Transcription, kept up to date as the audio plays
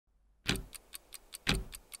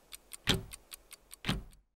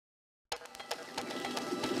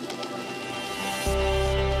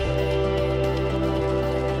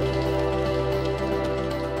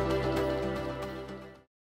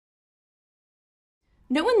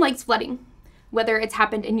No one likes flooding. Whether it's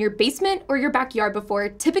happened in your basement or your backyard before,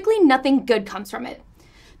 typically nothing good comes from it.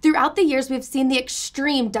 Throughout the years, we've seen the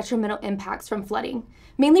extreme detrimental impacts from flooding,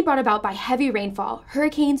 mainly brought about by heavy rainfall,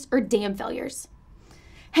 hurricanes, or dam failures.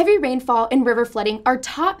 Heavy rainfall and river flooding are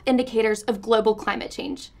top indicators of global climate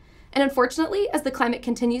change. And unfortunately, as the climate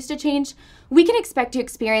continues to change, we can expect to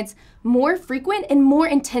experience more frequent and more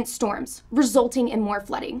intense storms, resulting in more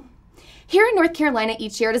flooding. Here in North Carolina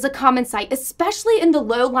each year, it is a common sight, especially in the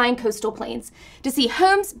low-lying coastal plains, to see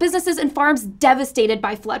homes, businesses, and farms devastated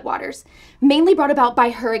by floodwaters, mainly brought about by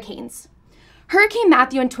hurricanes. Hurricane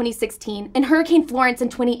Matthew in 2016 and Hurricane Florence in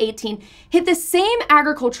 2018 hit the same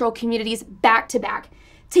agricultural communities back-to-back,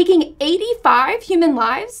 taking 85 human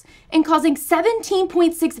lives and causing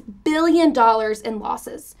 $17.6 billion in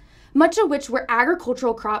losses, much of which were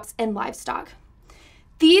agricultural crops and livestock.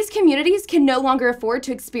 These communities can no longer afford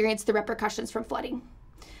to experience the repercussions from flooding.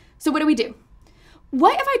 So what do we do?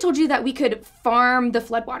 What if I told you that we could farm the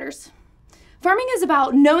floodwaters? Farming is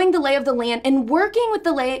about knowing the lay of the land and working with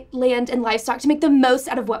the land and livestock to make the most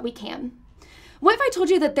out of what we can. What if I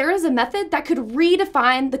told you that there is a method that could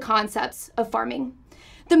redefine the concepts of farming?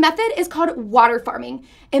 The method is called water farming,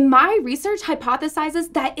 and my research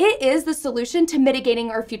hypothesizes that it is the solution to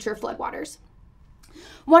mitigating our future floodwaters.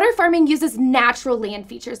 Water farming uses natural land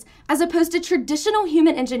features as opposed to traditional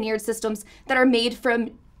human-engineered systems that are made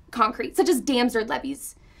from concrete, such as dams or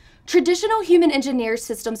levees. Traditional human-engineered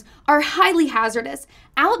systems are highly hazardous,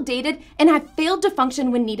 outdated, and have failed to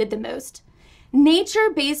function when needed the most.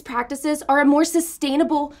 Nature-based practices are a more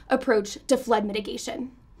sustainable approach to flood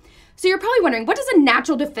mitigation. So you're probably wondering, what does a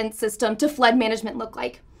natural defense system to flood management look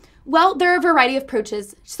like? Well, there are a variety of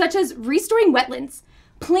approaches, such as restoring wetlands,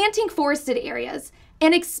 planting forested areas,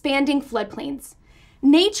 and expanding floodplains.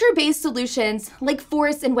 Nature-based solutions like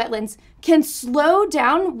forests and wetlands can slow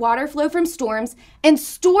down water flow from storms and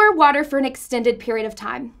store water for an extended period of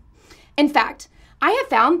time. In fact, I have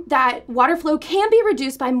found that water flow can be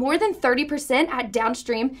reduced by more than 30% at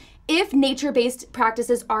downstream if nature-based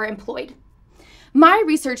practices are employed. My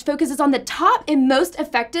research focuses on the top and most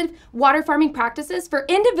effective water farming practices for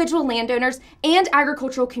individual landowners and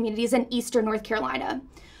agricultural communities in eastern North Carolina.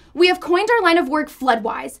 We have coined our line of work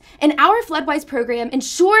FloodWise, and our FloodWise program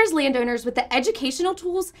ensures landowners with the educational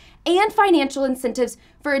tools and financial incentives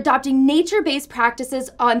for adopting nature-based practices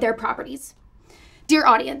on their properties. Dear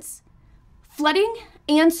audience, flooding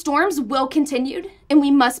and storms will continue, and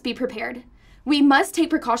we must be prepared. We must take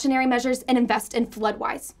precautionary measures and invest in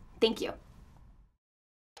FloodWise. Thank you.